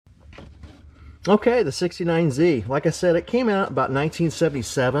Okay, the 69Z. Like I said, it came out about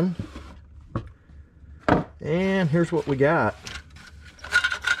 1977. And here's what we got.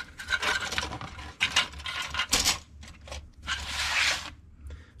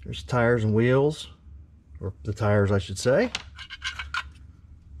 There's tires and wheels, or the tires I should say.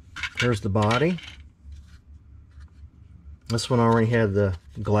 Here's the body. This one already had the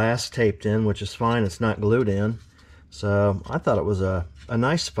glass taped in, which is fine. It's not glued in. So I thought it was a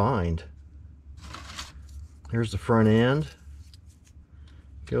nice find. Here's the front end.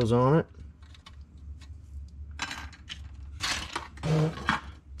 Goes on it.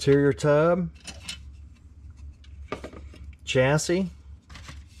 Interior tub. Chassis.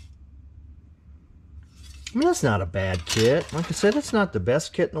 I mean, that's not a bad kit. Like I said, it's not the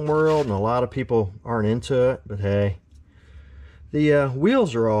best kit in the world, and a lot of people aren't into it, but hey. The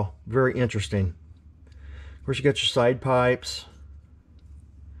wheels are all very interesting. Of course, you got your side pipes,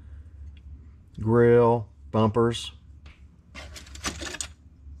 grill, bumpers,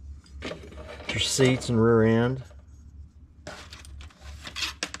 your seats and rear end.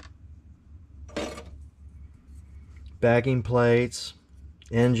 Backing plates,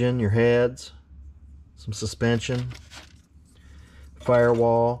 engine, your heads, some suspension,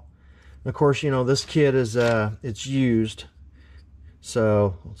 firewall. And of course, you know, this kit is it's used,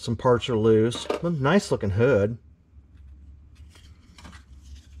 so some parts are loose. Nice looking hood.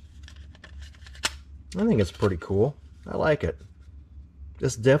 I think it's pretty cool. I like it.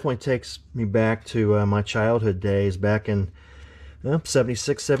 This definitely takes me back to my childhood days back in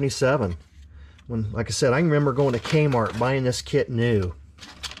 76, 77. When, like I said, I remember going to Kmart buying this kit new.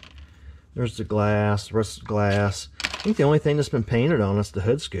 There's the glass, the rest of the glass. I think the only thing that's been painted on is the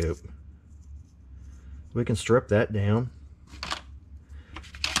hood scoop. We can strip that down.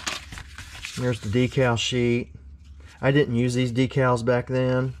 There's the decal sheet. I didn't use these decals back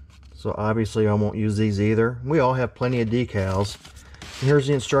then, so obviously I won't use these either. We all have plenty of decals. And here's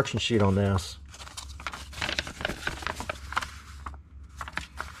the instruction sheet on this.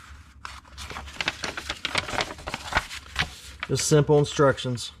 Just simple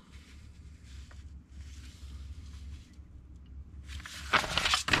instructions.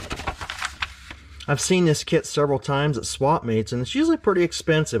 I've seen this kit several times at swap meets, and it's usually pretty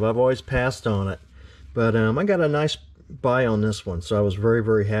expensive. I've always passed on it. But I got a nice buy on this one, so I was very,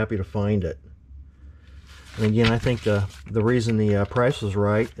 very happy to find it. And again, I think the reason the price was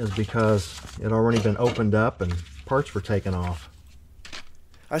right is because it had already been opened up and parts were taken off.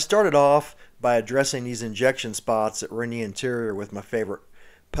 I started off by addressing these injection spots that were in the interior with my favorite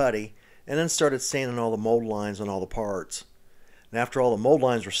putty, and then started sanding all the mold lines on all the parts. And after all the mold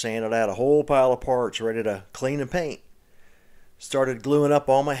lines were sanded, I had a whole pile of parts ready to clean and paint. Started gluing up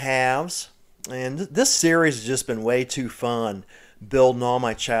all my halves, and this series has just been way too fun, building all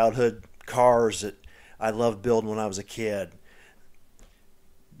my childhood cars that I loved building when I was a kid.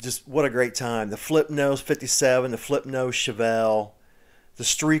 Just what a great time. The Flip Nose 57, the Flip Nose Chevelle, the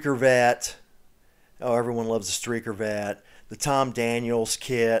Streaker Vet. Oh, everyone loves the Streaker Vet. The Tom Daniels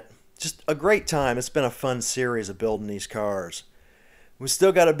kit. Just a great time. It's been a fun series of building these cars. We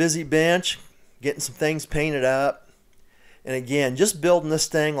still got a busy bench, getting some things painted up. And again, just building this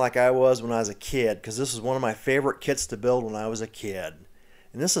thing like I was when I was a kid, because this is one of my favorite kits to build when I was a kid.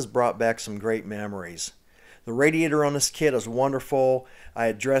 And this has brought back some great memories. The radiator on this kit is wonderful. I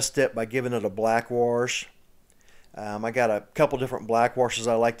addressed it by giving it a black wash. I got a couple different black washes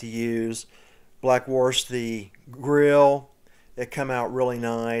I like to use. Black wash the grill. It come out really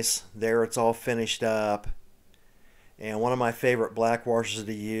nice. There it's all finished up. And one of my favorite black washes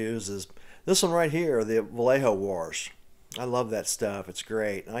to use is this one right here, the Vallejo wash. I love that stuff. It's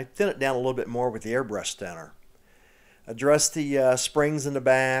great. And I thin it down a little bit more with the airbrush thinner. Address the springs in the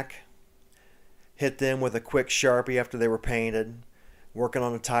back. Hit them with a quick Sharpie after they were painted. Working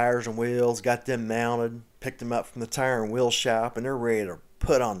on the tires and wheels. Got them mounted. Picked them up from the tire and wheel shop. And they're ready to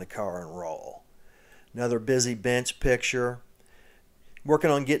put on the car and roll. Another busy bench picture.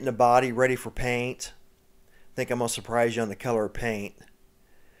 Working on getting the body ready for paint. I think I'm going to surprise you on the color of paint.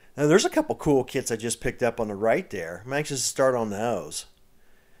 Now, there's a couple cool kits I just picked up on the right there. I'm anxious to start on those.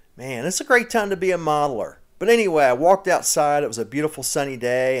 Man, it's a great time to be a modeler. But anyway, I walked outside. It was a beautiful sunny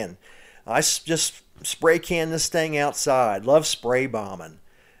day, and I just spray canned this thing outside. Love spray bombing.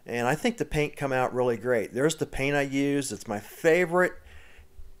 And I think the paint come out really great. There's the paint I used. It's my favorite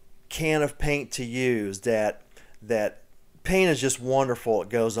can of paint to use. That paint is just wonderful. It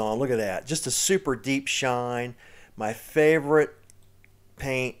goes on. Look at that. Just a super deep shine. My favorite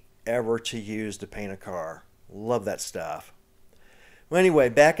paint ever to use to paint a car. Love that stuff. Well, anyway,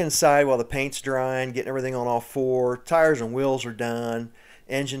 back inside while the paint's drying, getting everything on all four. Tires and wheels are done.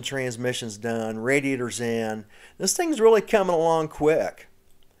 engine transmission's done, radiator's in. This thing's really coming along quick.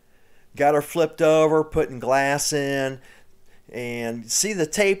 Got her flipped over, putting glass in, and see the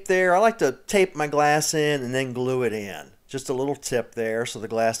tape there? I like to tape my glass in and then glue it in. Just a little tip there so the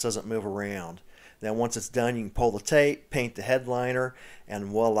glass doesn't move around. Then once it's done, you can pull the tape, paint the headliner, and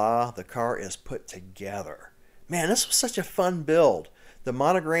voila, the car is put together. Man, this was such a fun build. The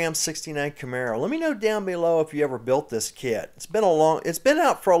Monogram 69 Camaro. Let me know down below if you ever built this kit. It's been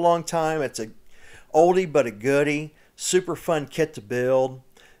out for a long time. It's a oldie but a goodie. Super fun kit to build.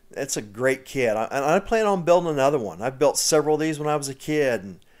 It's a great kit. I plan on building another one. I've built several of these when I was a kid,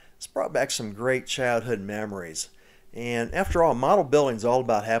 and it's brought back some great childhood memories. And after all, model building is all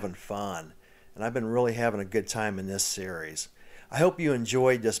about having fun. And I've been really having a good time in this series. I hope you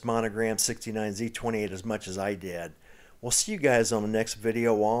enjoyed this Monogram 69 Z28 as much as I did. We'll see you guys on the next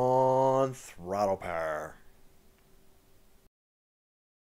video on Throttle Power.